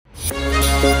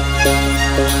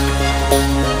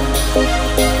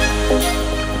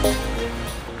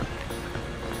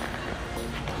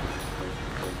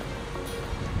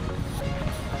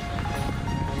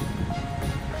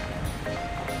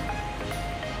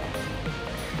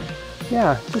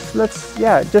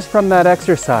Yeah, just from that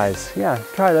exercise. Yeah,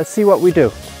 try, let's see what we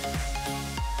do.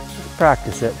 Let's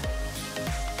practice it.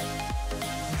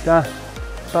 Da,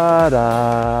 ba,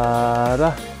 da,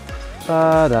 da,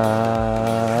 ba,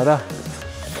 da, da,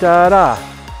 da, da.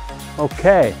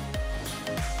 Okay.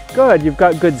 Good, you've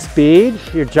got good speed.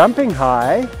 You're jumping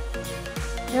high.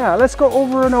 Yeah, let's go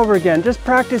over and over again. Just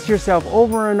practice yourself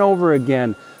over and over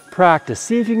again. Practice.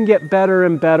 See if you can get better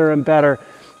and better and better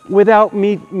without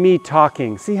me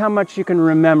talking. See how much you can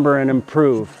remember and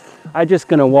improve. I'm just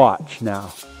gonna watch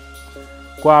now.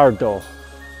 Guardo.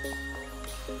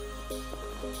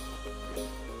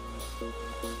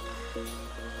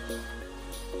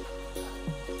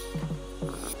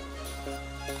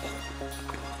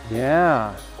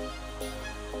 Yeah.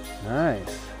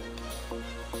 Nice.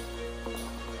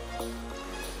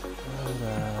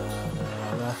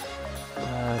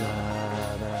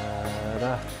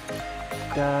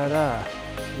 Da-da.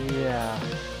 Yeah.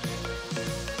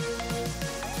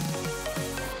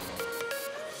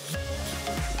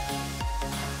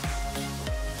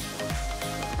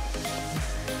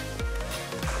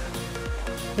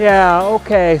 Yeah,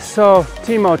 okay, so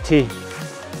Timothy,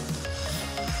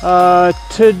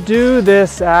 to do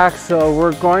this axle,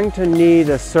 we're going to need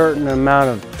a certain amount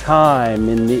of time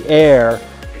in the air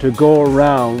to go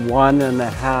around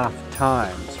 1.5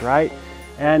 times, right?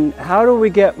 And how do we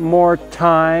get more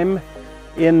time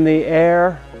in the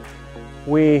air?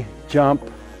 We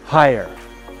jump higher.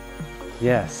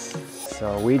 Yes,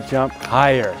 so we jump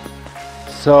higher.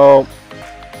 So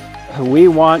we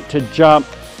want to jump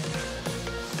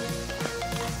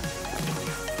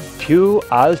più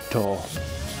alto.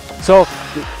 So,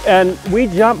 and we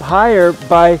jump higher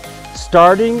by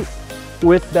starting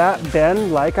with that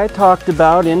bend like I talked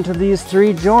about into these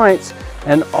 3 joints.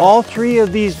 And all 3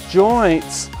 of these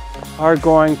joints are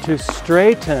going to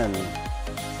straighten.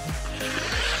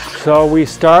 So we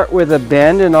start with a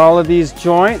bend in all of these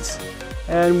joints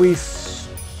and we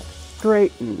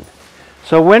straighten.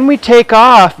 So when we take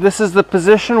off, this is the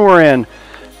position we're in.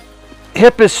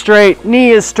 Hip is straight, knee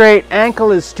is straight,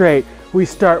 ankle is straight. We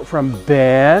start from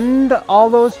bend all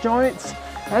those joints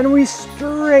and we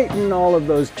straighten all of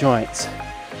those joints.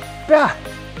 Yeah.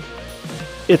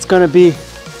 It's going to be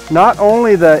not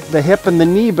only the hip and the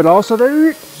knee, but also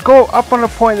go up on a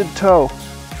pointed toe.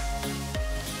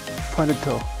 Pointed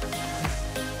toe.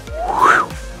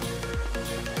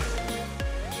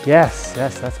 Yes,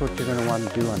 that's what you're going to want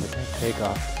to do on the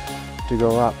takeoff, to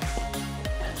go up.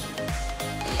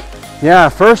 Yeah,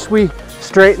 first we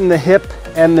straighten the hip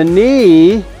and the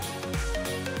knee.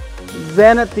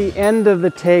 Then at the end of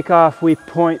the takeoff, we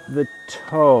point the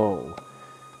toe.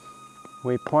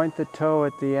 We point the toe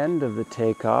at the end of the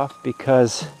takeoff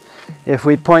because if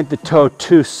we point the toe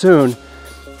too soon,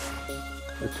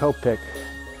 the toe pick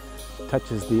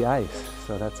touches the ice,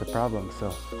 so that's a problem.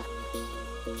 So,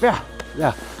 yeah,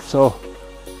 so,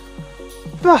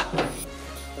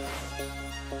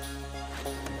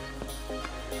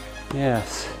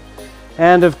 yes.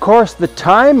 And of course the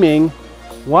timing,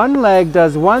 one leg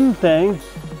does one thing,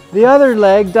 the other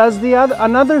leg does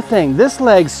another thing. This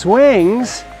leg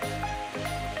swings,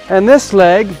 and this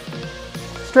leg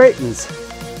straightens.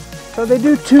 So they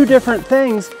do 2 different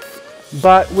things,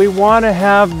 but we want to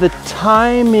have the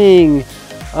timing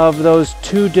of those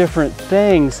 2 different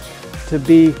things to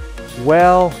be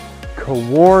well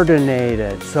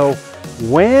coordinated. So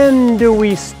when do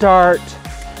we start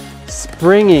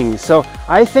springing? So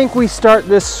I think we start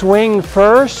this swing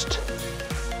first,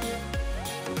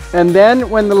 and then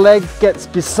when the leg gets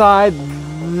beside,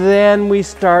 then we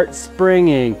start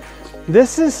springing.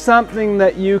 This is something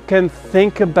that you can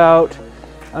think about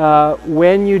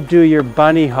when you do your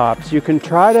bunny hops. You can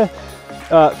try to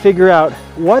figure out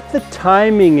what the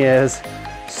timing is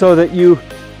so that you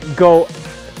go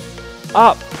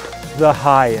up the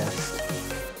highest.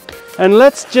 And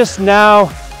let's just now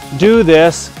do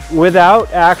this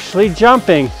without actually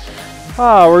jumping.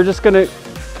 We're just going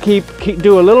to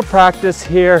do a little practice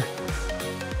here.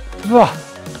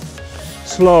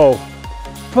 Slow.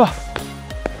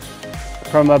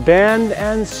 From a bend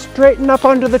and straighten up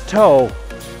onto the toe.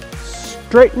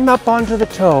 Straighten up onto the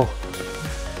toe.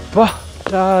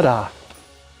 Da-da.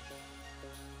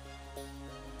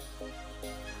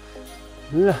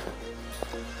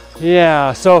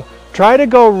 Yeah, so try to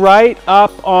go right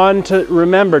up onto,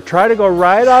 remember, try to go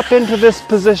right up into this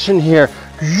position here.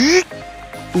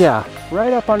 Yeah,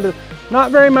 right up onto, Not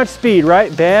very much speed,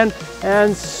 right? Bend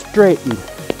and straighten.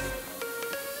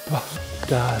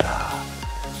 Ba-da-da.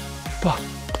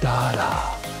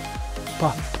 Ba-da-da.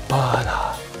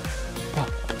 Ba-ba-da.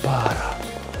 Ba-ba-da.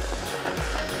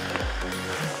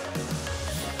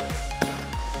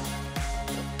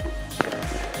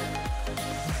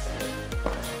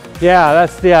 Yeah,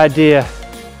 that's the idea.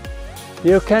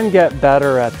 You can get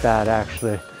better at that,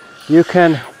 actually. You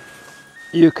can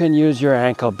use your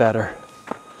ankle better.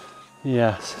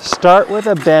 Yes, start with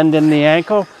a bend in the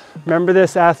ankle. Remember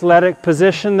this athletic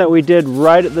position that we did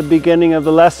right at the beginning of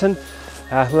the lesson?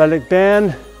 Athletic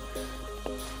bend,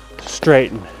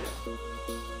 straighten.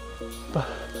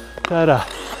 Da-da.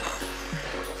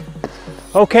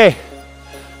 Okay,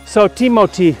 so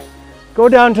Timothy, go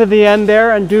down to the end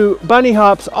there and do bunny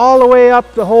hops all the way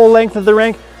up the whole length of the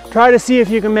rink. Try to see if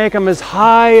you can make them as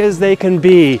high as they can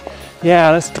be.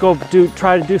 Yeah, let's go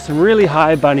try to do some really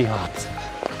high bunny hops.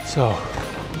 So,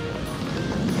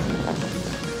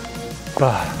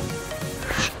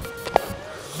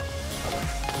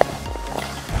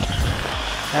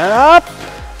 and up,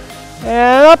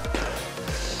 and up,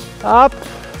 up,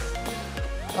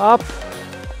 up.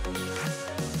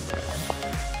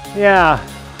 Yeah.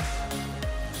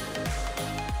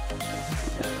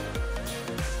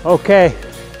 Okay.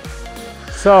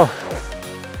 So,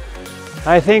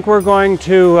 I think we're going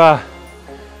to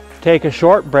take a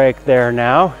short break there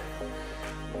now.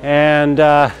 And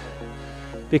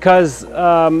because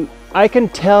I can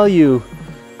tell you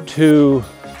to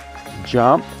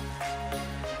jump,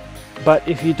 but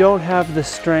if you don't have the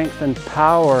strength and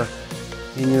power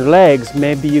in your legs,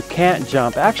 maybe you can't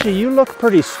jump. Actually, you look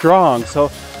pretty strong, so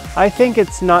I think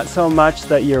it's not so much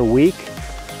that you're weak.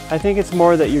 I think it's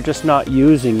more that you're just not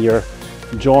using your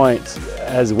joints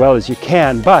as well as you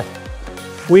can. But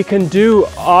we can do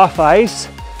off ice.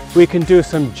 We can do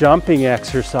some jumping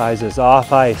exercises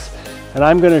off ice. And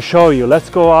I'm going to show you. Let's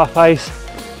go off ice,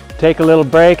 take a little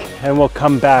break, and we'll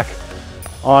come back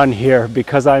on here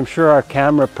because I'm sure our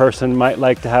camera person might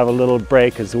like to have a little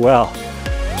break as well.